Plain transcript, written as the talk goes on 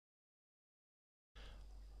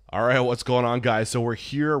All right, what's going on, guys? So we're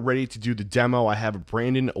here ready to do the demo. I have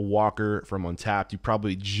Brandon Walker from Untappd. You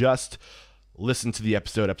probably just listened to the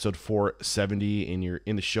episode 470, and you're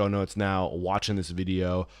in the show notes now watching this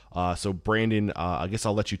video. So Brandon, I guess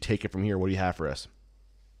I'll let you take it from here. What do you have for us?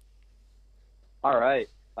 All right.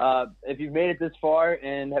 If you've made it this far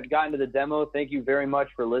and have gotten to the demo, thank you very much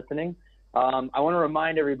for listening. I want to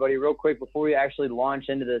remind everybody real quick before we actually launch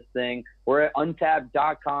into this thing, we're at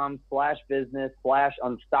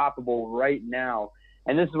untappd.com/business/unstoppable right now.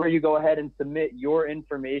 And this is where you go ahead and submit your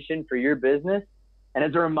information for your business. And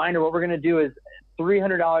as a reminder, what we're going to do is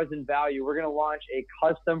 $300 in value. We're going to launch a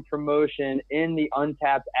custom promotion in the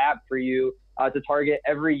Untappd app for you to target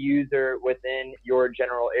every user within your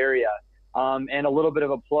general area. And a little bit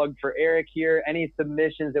of a plug for Eric here. Any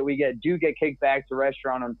submissions that we do get kicked back to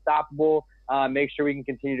Restaurant Unstoppable. Make sure we can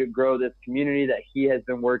continue to grow this community that he has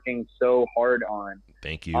been working so hard on.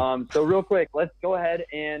 Thank you. So real quick, let's go ahead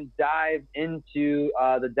and dive into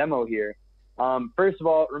the demo here. First of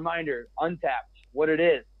all, reminder, Untappd, what it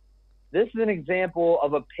is. This is an example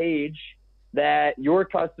of a page that your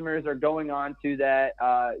customers are going on to that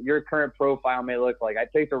your current profile may look like. I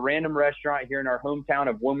picked a random restaurant here in our hometown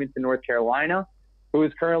of Wilmington, North Carolina, who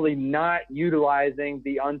is currently not utilizing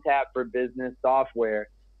the Untappd for Business software.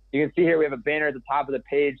 You can see here we have a banner at the top of the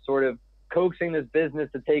page sort of coaxing this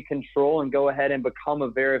business to take control and go ahead and become a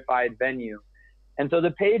verified venue. And so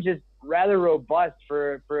the page is rather robust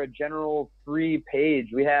for a general free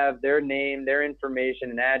page. We have their name, their information,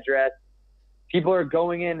 and address. People are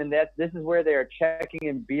going in, and this is where they are checking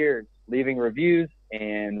in beers, leaving reviews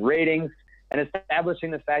and ratings, and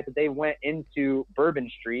establishing the fact that they went into Bourbon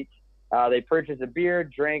Street. They purchased a beer,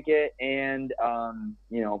 drank it, and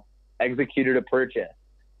executed a purchase.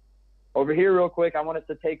 Over here, real quick, I want us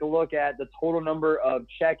to take a look at the total number of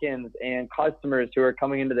check-ins and customers who are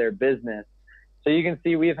coming into their business. So you can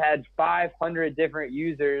see we've had 500 different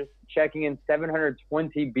users checking in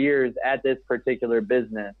 720 beers at this particular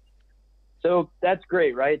business. So that's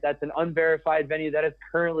great, right? That's an unverified venue. That is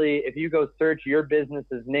currently, if you go search your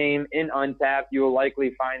business's name in Untappd, you will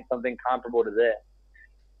likely find something comparable to this.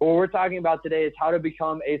 But what we're talking about today is how to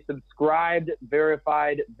become a subscribed,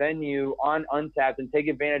 verified venue on Untappd and take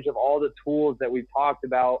advantage of all the tools that we've talked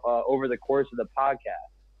about over the course of the podcast.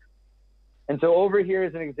 And so over here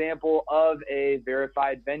is an example of a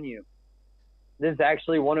verified venue. This is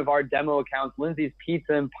actually one of our demo accounts, Lindsay's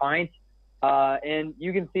Pizza and Pint. And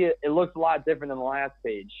you can see it looks a lot different than the last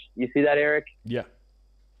page. You see that, Eric? Yeah.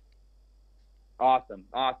 Awesome.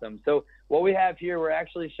 So what we have here, we're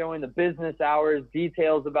actually showing the business hours,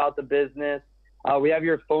 details about the business. We have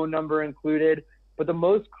your phone number included. But the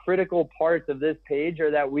most critical parts of this page are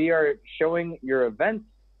that we are showing your events.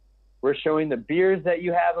 We're showing the beers that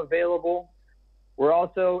you have available. We're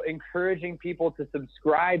also encouraging people to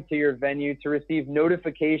subscribe to your venue to receive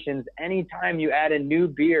notifications anytime you add a new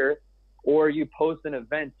beer or you post an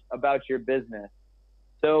event about your business.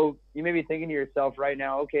 So you may be thinking to yourself right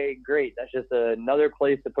now, okay, great, that's just another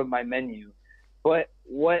place to put my menu. But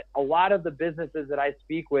what a lot of the businesses that I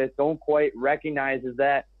speak with don't quite recognize is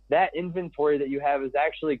that inventory that you have is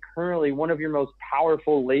actually currently one of your most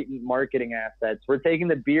powerful latent marketing assets. We're taking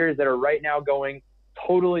the beers that are right now going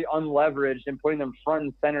totally unleveraged and putting them front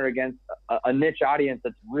and center against a niche audience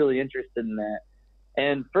that's really interested in that.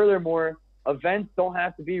 And furthermore, events don't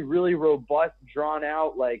have to be really robust, drawn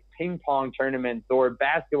out like ping pong tournaments or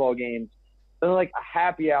basketball games. Something like a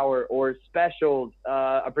happy hour or specials,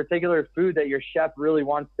 a particular food that your chef really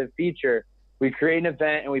wants to feature. We create an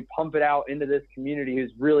event and we pump it out into this community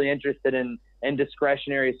who's really interested in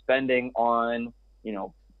discretionary spending on,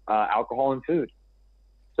 alcohol and food.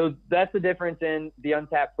 So that's the difference in the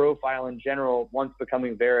Untappd profile in general once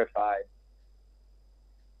becoming verified.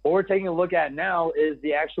 What we're taking a look at now is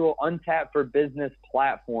the actual Untappd for Business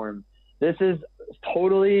platform. This is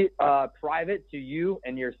totally private to you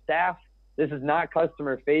and your staff. This is not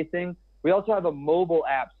customer facing. We also have a mobile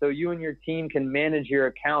app so you and your team can manage your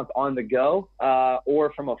account on the go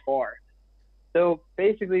or from afar. So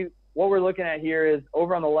basically what we're looking at here is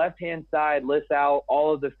over on the left-hand side lists out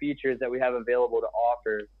all of the features that we have available to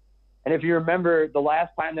offer. And if you remember the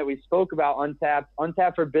last time that we spoke about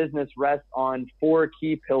Untappd for Business rests on 4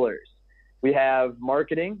 key pillars. We have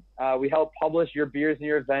marketing. We help publish your beers and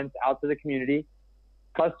your events out to the community.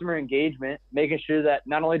 Customer engagement, making sure that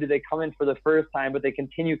not only do they come in for the first time, but they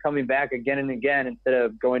continue coming back again and again instead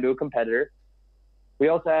of going to a competitor. We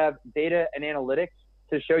also have data and analytics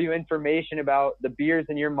to show you information about the beers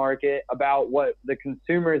in your market, about what the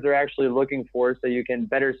consumers are actually looking for so you can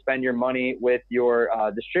better spend your money with your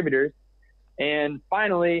distributors. And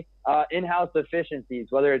finally, in-house efficiencies,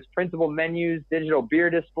 whether it's printable menus, digital beer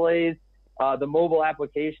displays, the mobile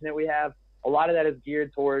application that we have. A lot of that is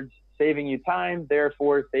geared towards saving you time,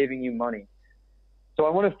 therefore saving you money. So I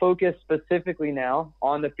want to focus specifically now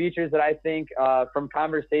on the features that I think from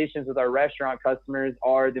conversations with our restaurant customers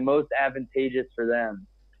are the most advantageous for them.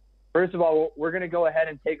 First of all, we're going to go ahead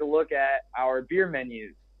and take a look at our beer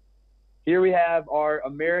menus. Here we have our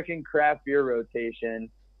American craft beer rotation.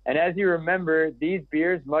 And as you remember, these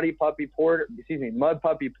beers, Mud Puppy Porter,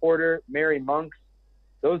 Merry Monks,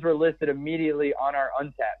 those were listed immediately on our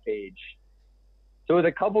Untappd page. So with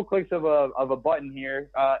a couple clicks of a button here,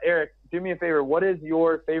 Eric, do me a favor. What is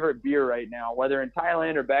your favorite beer right now, whether in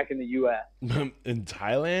Thailand or back in the U.S.? In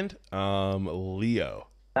Thailand, Leo.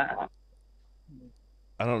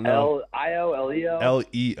 I don't know. Leo?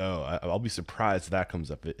 Leo. I'll be surprised if that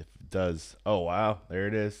comes up. If it does. Oh, wow. There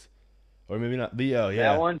it is. Or maybe not. Leo,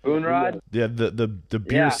 yeah. That one? Boonrod? Yeah, the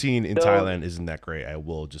beer scene in Thailand isn't that great. I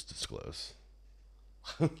will just disclose.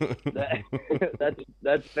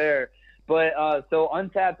 That's fair. But so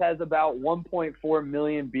Untappd has about 1.4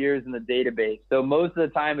 million beers in the database. So most of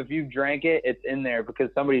the time, if you've drank it, it's in there because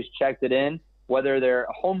somebody's checked it in, whether they're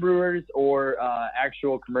home brewers or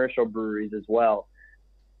actual commercial breweries as well.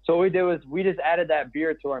 So what we did was we just added that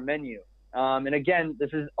beer to our menu. And again,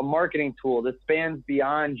 this is a marketing tool. This spans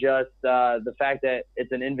beyond just the fact that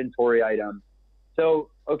it's an inventory item. So,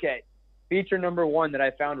 okay, feature number one that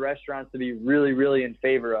I found restaurants to be really, really in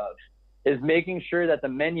favor of is making sure that the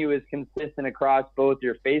menu is consistent across both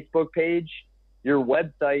your Facebook page, your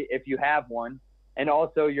website, if you have one, and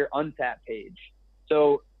also your Untappd page.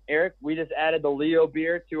 So, Eric, we just added the Leo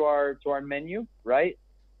beer to our menu, right?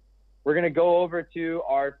 We're going to go over to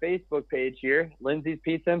our Facebook page here, Lindsay's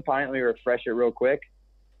Pizza and Pint. Let me refresh it real quick.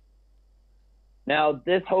 Now,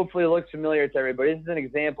 this hopefully looks familiar to everybody. This is an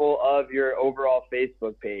example of your overall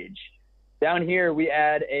Facebook page. Down here, we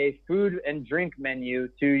add a food and drink menu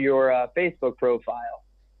to your Facebook profile.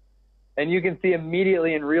 And you can see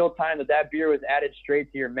immediately in real time that beer was added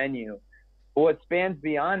straight to your menu. But what spans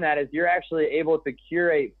beyond that is you're actually able to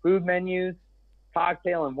curate food menus,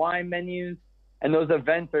 cocktail and wine menus, and those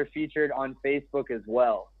events are featured on Facebook as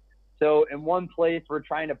well. So in one place, we're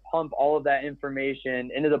trying to pump all of that information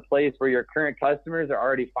into the place where your current customers are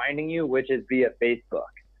already finding you, which is via Facebook.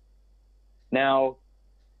 Now,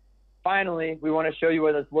 finally, we want to show you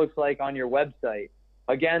what this looks like on your website.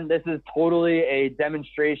 Again, this is totally a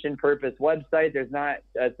demonstration purpose website. It's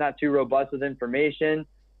not too robust with information,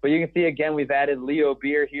 but you can see, again, we've added Leo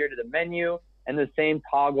beer here to the menu, and the same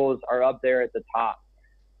toggles are up there at the top.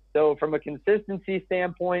 So from a consistency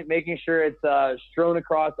standpoint, making sure it's strewn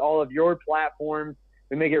across all of your platforms,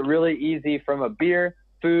 we make it really easy from a beer,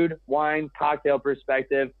 food, wine, cocktail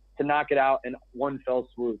perspective to knock it out in one fell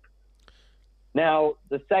swoop. Now,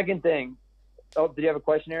 the second thing, did you have a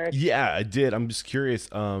question, Eric? Yeah, I did. I'm just curious.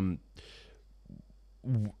 Are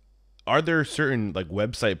there certain like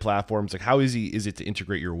website platforms? Like, how easy is it to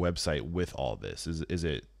integrate your website with all this? Is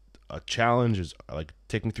it a challenge? Is like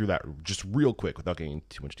take me through that just real quick without getting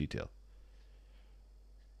too much detail.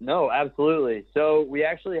 No, absolutely. So we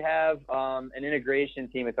actually have an integration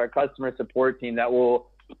team. It's our customer support team that will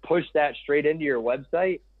push that straight into your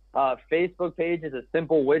website. Facebook page is a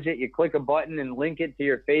simple widget. You click a button and link it to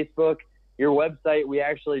your Facebook. Your website, we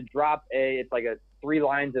actually drop it's like a 3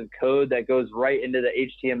 lines of code that goes right into the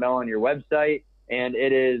HTML on your website, and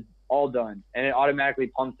it is all done. And it automatically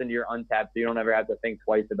pumps into your Untappd, so you don't ever have to think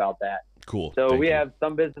twice about that. Cool. So we have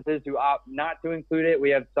some businesses who opt not to include it. We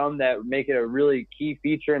have some that make it a really key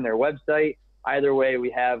feature in their website. Either way, we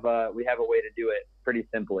have a way to do it pretty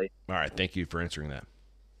simply. All right. Thank you for answering that.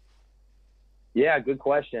 Yeah, good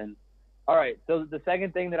question. All right, so the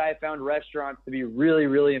second thing that I found restaurants to be really,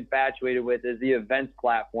 really infatuated with is the events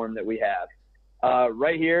platform that we have.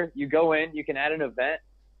 Right here, you go in, you can add an event.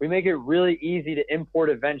 We make it really easy to import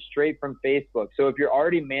events straight from Facebook. So if you're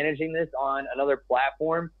already managing this on another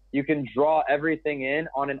platform, you can draw everything in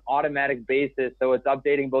on an automatic basis. So it's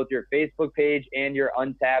updating both your Facebook page and your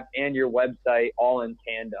Untappd and your website all in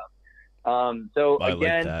tandem. So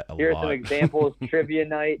again, here are some examples. Trivia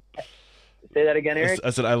night. Say that again, Eric. I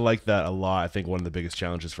said I like that a lot. I think one of the biggest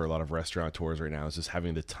challenges for a lot of restaurateurs right now is just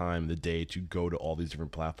having the time, the day to go to all these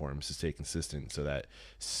different platforms to stay consistent. So that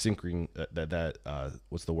syncing,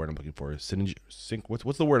 what's the word I'm looking for?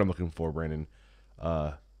 What's the word I'm looking for, Brandon?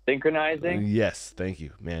 Synchronizing. Yes, thank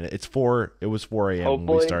you, man. It was 4 a.m.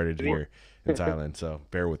 when we started here in Thailand, so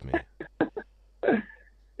bear with me.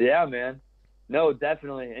 Yeah, man. No,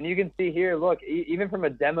 definitely. And you can see here, look, even from a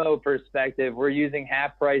demo perspective, we're using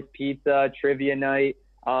half price pizza, trivia night,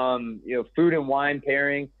 food and wine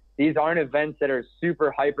pairing. these aren't events that are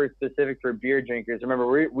super hyper specific for beer drinkers.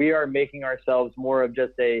 Remember, we are making ourselves more of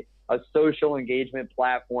just a social engagement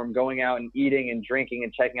platform, going out and eating and drinking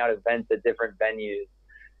and checking out events at different venues.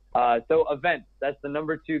 So events, that's the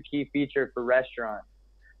number 2 key feature for restaurants.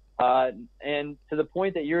 And to the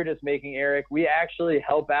point that you were just making, Eric, we actually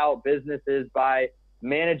help out businesses by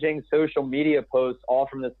managing social media posts all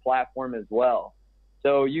from this platform as well.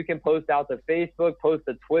 So you can post out to Facebook, post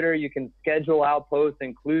to Twitter, you can schedule out posts,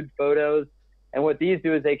 include photos. And what these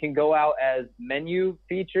do is they can go out as menu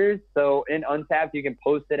features. So in Untappd, you can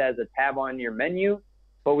post it as a tab on your menu,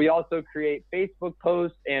 but we also create Facebook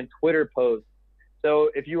posts and Twitter posts. So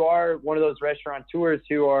if you are one of those restaurateurs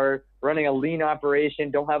who are running a lean operation,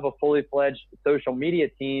 don't have a fully fledged social media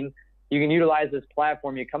team, you can utilize this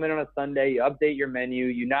platform. You come in on a Sunday, you update your menu,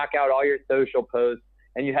 you knock out all your social posts,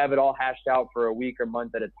 and you have it all hashed out for a week or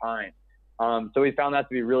month at a time. So we found that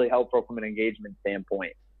to be really helpful from an engagement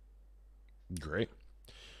standpoint. Great.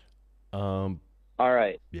 All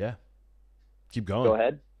right. Yeah. Keep going. Go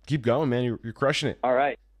ahead. Keep going, man. You're crushing it. All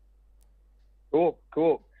right. Cool.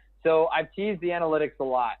 So I've teased the analytics a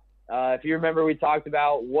lot. If you remember, we talked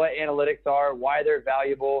about what analytics are, why they're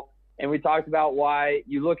valuable, and we talked about why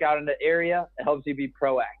you look out in the area, it helps you be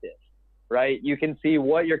proactive, right? You can see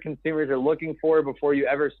what your consumers are looking for before you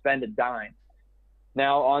ever spend a dime.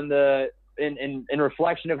 Now, in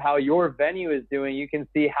reflection of how your venue is doing, you can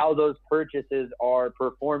see how those purchases are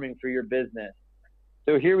performing for your business.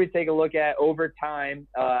 So here we take a look at over time,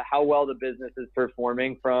 how well the business is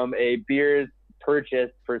performing from a beer's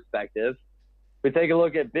purchase perspective. We take a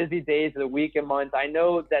look at busy days of the week and month. I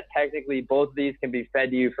know that technically both of these can be fed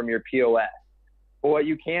to you from your POS. But what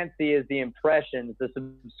you can't see is the impressions, the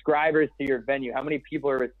subscribers to your venue, how many people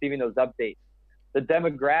are receiving those updates, the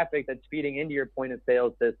demographic that's feeding into your point of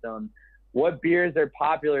sale system, what beers are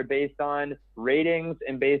popular based on ratings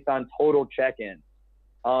and based on total check-ins.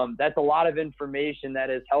 That's a lot of information that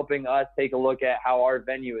is helping us take a look at how our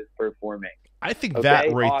venue is performing. I think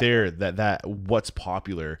that right there, that what's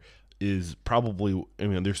popular is probably, I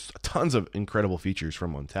mean, there's tons of incredible features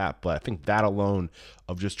from Untappd, but I think that alone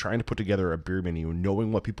of just trying to put together a beer menu,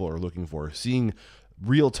 knowing what people are looking for, seeing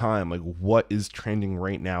real time, like what is trending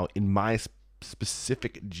right now in my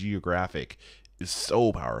specific geographic is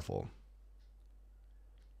so powerful.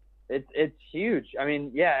 It's huge. I mean,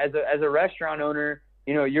 yeah, as a restaurant owner,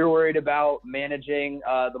 you know, you're worried about managing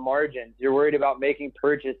the margins. You're worried about making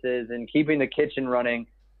purchases and keeping the kitchen running.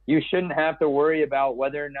 You shouldn't have to worry about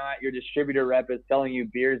whether or not your distributor rep is selling you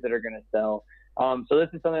beers that are going to sell. So this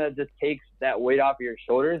is something that just takes that weight off of your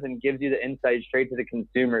shoulders and gives you the insight straight to the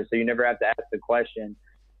consumer, so you never have to ask the question.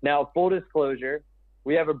 Now, full disclosure,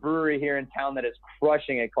 we have a brewery here in town that is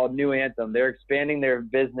crushing it called New Anthem. They're expanding their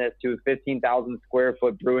business to a 15,000 square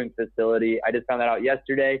foot brewing facility. I just found that out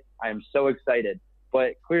yesterday. I am so excited.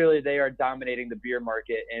 But clearly they are dominating the beer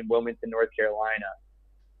market in Wilmington, North Carolina.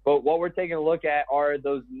 But what we're taking a look at are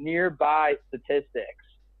those nearby statistics.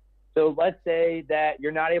 So let's say that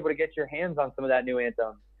you're not able to get your hands on some of that New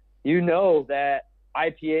Anthem. You know that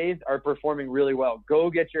IPAs are performing really well. Go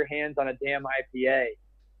get your hands on a damn IPA.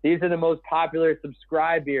 These are the most popular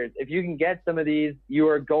subscribed beers. If you can get some of these, you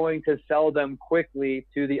are going to sell them quickly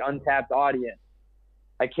to the Untappd audience.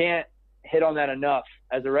 I can't hit on that enough.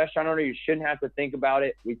 As a restaurant owner, you shouldn't have to think about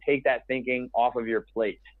it. We take that thinking off of your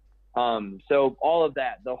plate. So all of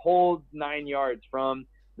that, the whole 9 yards, from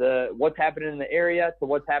the what's happening in the area to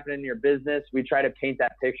what's happening in your business, we try to paint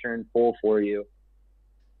that picture in full for you.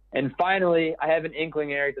 And finally, I have an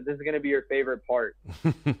inkling, Eric, that this is going to be your favorite part.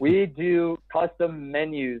 We do custom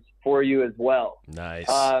menus for you as well. Nice.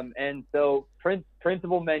 And so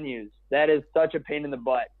printable menus, that is such a pain in the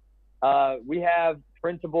butt. We have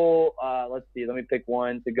printable, let's see, let me pick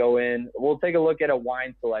one to go in. We'll take a look at a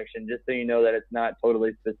wine selection, just so you know that it's not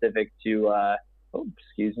totally specific to,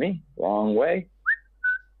 excuse me, wrong way.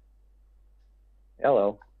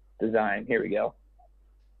 Hello, design, here we go.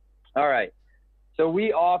 All right. So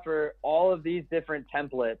we offer all of these different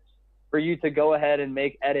templates for you to go ahead and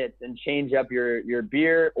make edits and change up your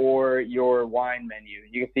beer or your wine menu.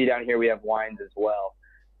 You can see down here we have wines as well.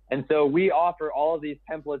 And so we offer all of these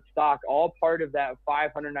templates stock, all part of that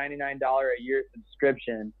 $599 a year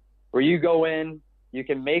subscription, where you go in, you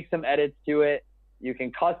can make some edits to it, you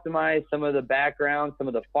can customize some of the background, some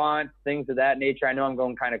of the fonts, things of that nature. I know I'm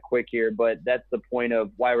going kind of quick here, but that's the point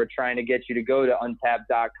of why we're trying to get you to go to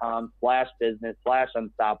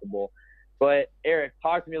untappd.com/business/unstoppable. But Eric,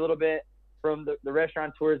 talk to me a little bit from the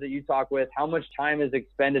restaurateurs that you talk with, how much time is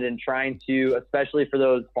expended in trying to, especially for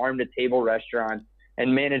those farm to table restaurants,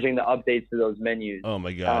 and managing the updates to those menus. Oh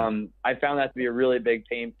my God. I found that to be a really big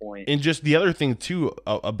pain point. And just the other thing too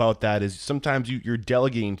about that is sometimes you're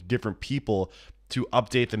delegating to different people to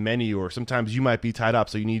update the menu, or sometimes you might be tied up,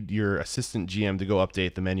 so you need your assistant GM to go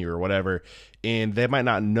update the menu or whatever, and they might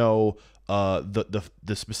not know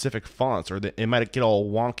the specific fonts, or it might get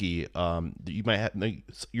all wonky. You might have,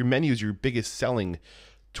 your menu is your biggest selling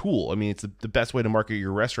tool. I mean, it's the best way to market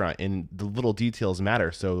your restaurant, and the little details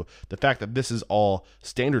matter. So the fact that this is all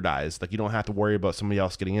standardized, like you don't have to worry about somebody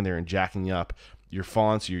else getting in there and jacking up your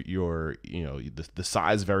fonts, your the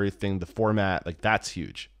size of everything, the format, like that's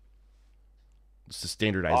huge. It's the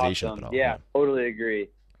standardization Awesome. of it all. Yeah, totally agree.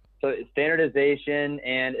 So standardization,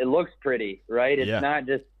 and it looks pretty, right? It's not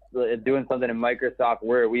just doing something in Microsoft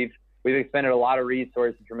Word. We've expended a lot of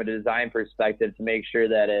resources from a design perspective to make sure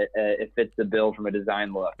that it fits the bill from a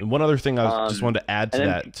design look. And one other thing I just wanted to add to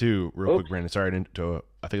that too, real quick, Brandon. Sorry,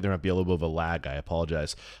 I think there might be a little bit of a lag. I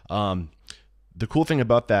apologize. The cool thing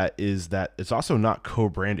about that is that it's also not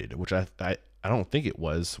co-branded, which I don't think it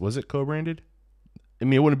was. Was it co-branded? I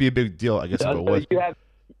mean, it wouldn't be a big deal, I guess, if it was.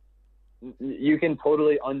 You can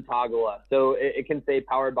totally untoggle us. So it can say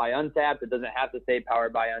powered by Untappd. It doesn't have to say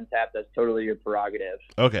powered by Untappd. That's totally your prerogative.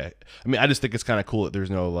 Okay. I mean, I just think it's kind of cool that there's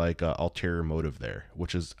no like ulterior motive there,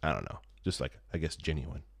 which is, I don't know, just like, I guess,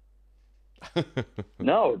 genuine.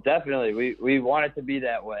 No, definitely. We want it to be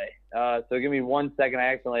that way. So give me 1 second. I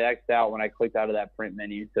accidentally X'd out when I clicked out of that print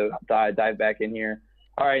menu. So dive back in here.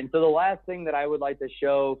 All right. And so the last thing that I would like to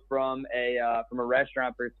show from a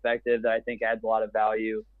restaurant perspective that I think adds a lot of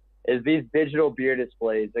value is these digital beer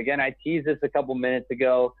displays. Again, I teased this a couple minutes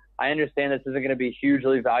ago. I understand this isn't going to be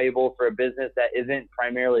hugely valuable for a business that isn't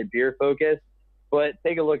primarily beer focused, but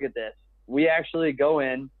take a look at this. We actually go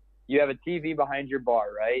in, you have a TV behind your bar,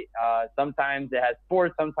 right? Sometimes it has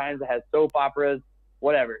sports, sometimes it has soap operas,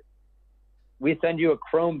 whatever. We send you a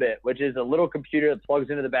Chromebit, which is a little computer that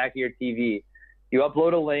plugs into the back of your TV. You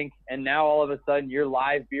upload a link, and now all of a sudden your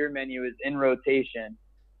live beer menu is in rotation.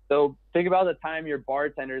 So think about the time your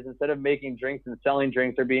bartenders, instead of making drinks and selling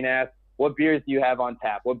drinks, are being asked, what beers do you have on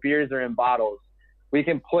tap? What beers are in bottles? We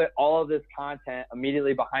can put all of this content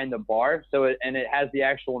immediately behind the bar, and it has the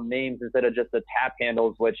actual names instead of just the tap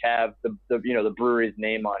handles, which have the brewery's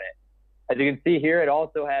name on it. As you can see here, it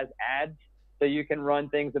also has ads, so you can run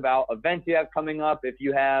things about events you have coming up. If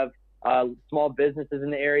you have small businesses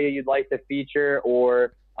in the area you'd like to feature,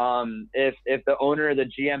 or if the owner or the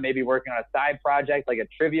GM may be working on a side project, like a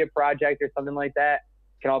trivia project or something like that,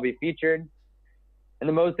 can all be featured. And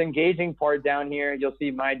the most engaging part down here, you'll see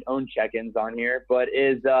my own check-ins on here, but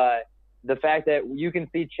is the fact that you can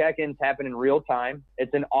see check-ins happen in real time.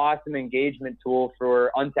 It's an awesome engagement tool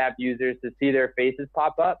for Untappd users to see their faces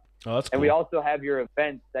pop up. Oh, that's cool. And we also have your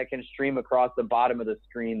events that can stream across the bottom of the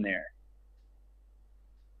screen there.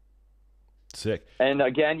 Sick. And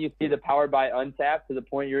again, you see the powered by Untappd to the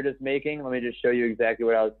point you were just making. Let me just show you exactly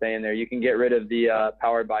what I was saying there. You can get rid of the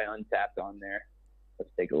powered by Untappd on there.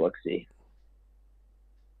 Let's take a look-see.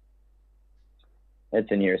 It's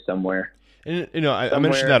in here somewhere. And I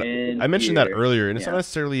mentioned that that earlier, and it's not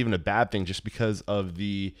necessarily even a bad thing, just because of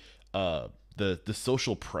the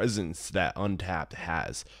social presence that Untappd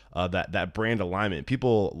has, that brand alignment.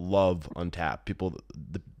 People love Untappd.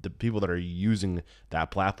 The people that are using that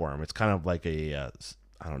platform, it's kind of like a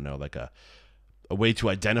way to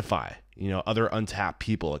identify, other Untappd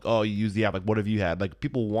people. Like, oh, you use the app. Like, what have you had? Like,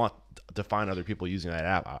 people want to find other people using that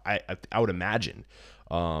app. I would imagine.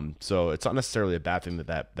 So it's not necessarily a bad thing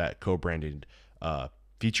that co-branded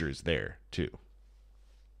feature is there too.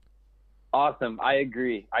 Awesome. I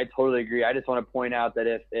agree. I totally agree. I just want to point out that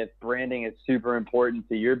if branding is super important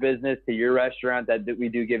to your business, to your restaurant, that we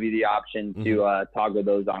do give you the option to toggle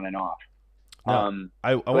those on and off. Now,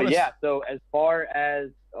 So as far as,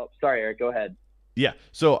 sorry, Eric, go ahead. Yeah.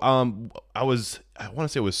 So I want to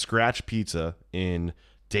say it was Scratch Pizza in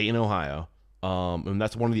Dayton, Ohio. And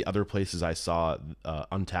that's one of the other places I saw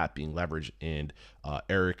Untappd being leveraged, and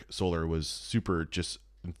Eric Solar was super just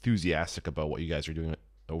enthusiastic about what you guys are doing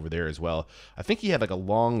over there as well. I think he had like a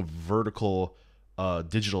long vertical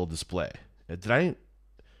digital display. Do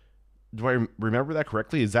I remember that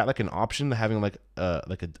correctly? Is that like an option, having like a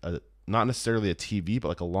not necessarily a TV, but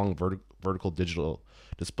like a long vertical digital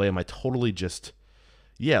display? Am I totally just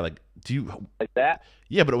do you like that?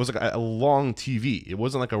 Yeah, but it was like a long TV. It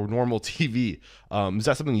wasn't like a normal TV. Is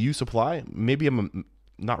that something you supply? Maybe I'm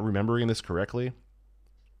not remembering this correctly.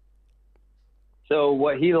 So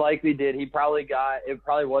what he likely did, it probably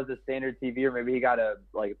was a standard TV, or maybe he got a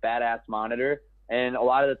badass monitor. And a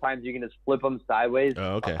lot of the times you can just flip them sideways.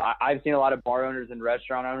 Oh, okay. I've seen a lot of bar owners and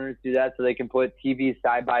restaurant owners do that, so they can put TVs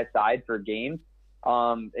side by side for games.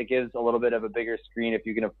 It gives a little bit of a bigger screen if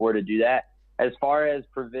you can afford to do that. As far as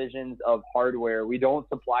provisions of hardware, we don't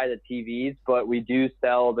supply the TVs, but we do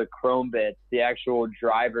sell the Chrome bits, the actual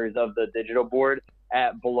drivers of the digital board,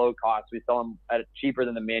 at below cost. We sell them at cheaper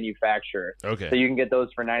than the manufacturer. Okay. So you can get those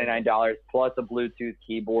for $99 plus a Bluetooth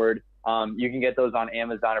keyboard. You can get those on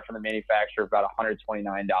Amazon or from the manufacturer for about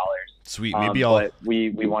 $129. Sweet. Maybe I'll.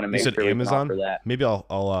 We want to make sure we Amazon? can offer that. Maybe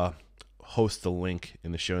I'll host the link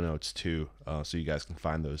in the show notes too, so you guys can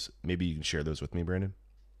find those. Maybe you can share those with me, Brandon.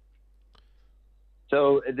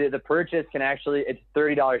 So the purchase can actually, it's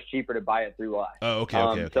 $30 cheaper to buy it through us. Oh,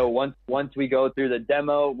 okay. So once we go through the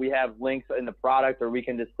demo, we have links in the product, or we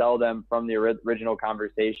can just sell them from the original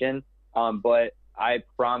conversation. But I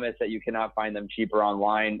promise that you cannot find them cheaper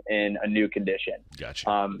online in a new condition.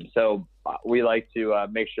 Gotcha. So we like to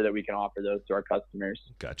make sure that we can offer those to our customers.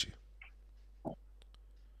 Gotcha.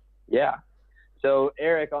 Yeah. So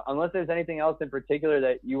Eric, unless there's anything else in particular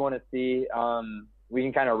that you want to see, we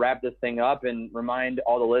can kind of wrap this thing up and remind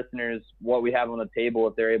all the listeners what we have on the table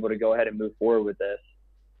if they're able to go ahead and move forward with this.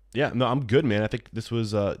 Yeah, no, I'm good, man. I think this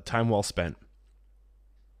was time well spent.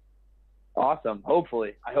 Awesome.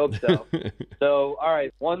 Hopefully. I hope so. So, all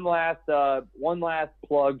right. One last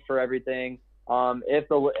plug for everything. As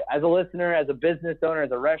a listener, as a business owner,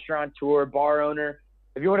 as a restaurateur, bar owner,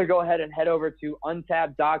 if you want to go ahead and head over to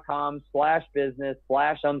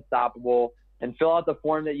untappd.com/business/unstoppable and fill out the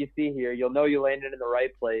form that you see here, you'll know you landed in the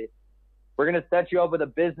right place. We're going to set you up with a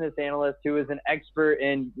business analyst who is an expert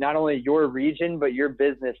in not only your region, but your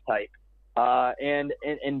business type. And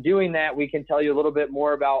in doing that, we can tell you a little bit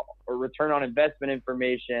more about return on investment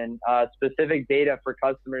information, specific data for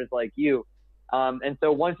customers like you. And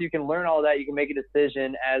so once you can learn all that, you can make a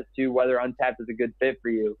decision as to whether Untappd is a good fit for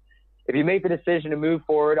you. If you make the decision to move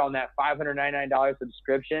forward on that $599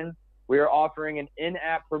 subscription, we are offering an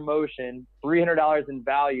in-app promotion, $300 in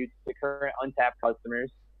value to the current Untappd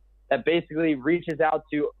customers, that basically reaches out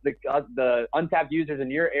to the Untappd users in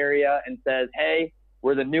your area and says, hey,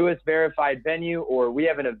 we're the newest verified venue, or we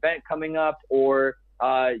have an event coming up, or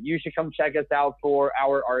you should come check us out for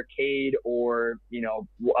our arcade, or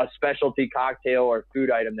a specialty cocktail or food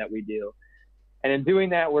item that we do. And in doing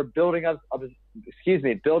that, we're building up a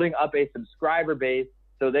subscriber base,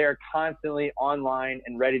 so they are constantly online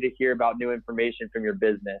and ready to hear about new information from your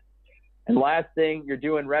business. And last thing, you're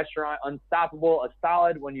doing Restaurant Unstoppable a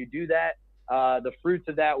solid when you do that. The fruits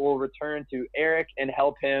of that will return to Eric and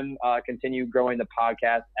help him continue growing the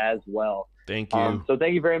podcast as well. Thank you. So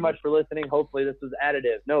thank you very much for listening. Hopefully this was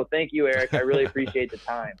additive. No, thank you, Eric. I really appreciate the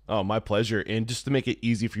time. Oh, my pleasure. And just to make it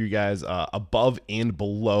easy for you guys, above and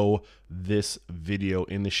below this video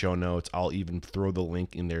in the show notes, I'll even throw the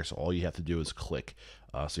link in there. So all you have to do is click.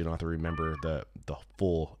 So you don't have to remember the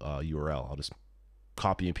full URL. I'll just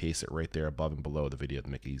copy and paste it right there above and below the video to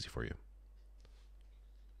make it easy for you.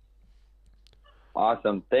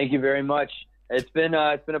 Awesome. Thank you very much. It's been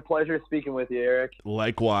a pleasure speaking with you, Eric.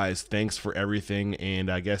 Likewise. Thanks for everything. And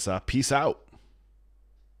I guess peace out.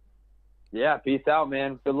 Yeah, peace out,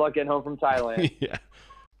 man. Good luck getting home from Thailand. Yeah.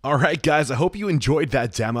 All right, guys, I hope you enjoyed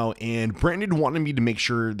that demo, and Brandon wanted me to make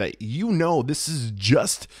sure that this is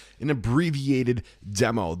just an abbreviated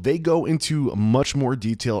demo. They go into much more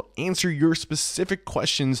detail, answer your specific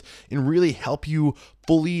questions, and really help you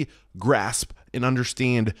fully grasp and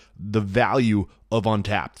understand the value of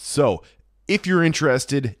Untappd. So if you're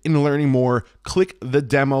interested in learning more, click the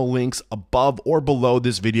demo links above or below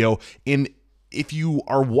this video. And if you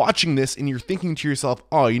are watching this and you're thinking to yourself,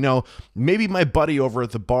 oh, maybe my buddy over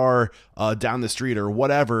at the bar down the street or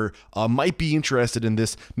whatever might be interested in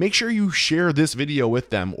this, make sure you share this video with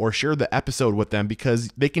them or share the episode with them, because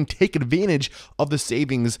they can take advantage of the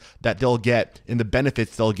savings that they'll get and the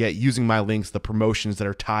benefits they'll get using my links, the promotions that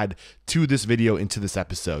are tied to this video into this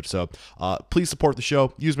episode. So please support the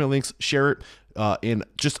show, use my links, share it. And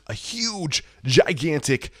just a huge,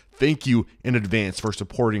 gigantic thank you in advance for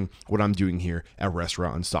supporting what I'm doing here at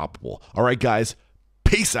Restaurant Unstoppable. All right, guys,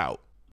 peace out.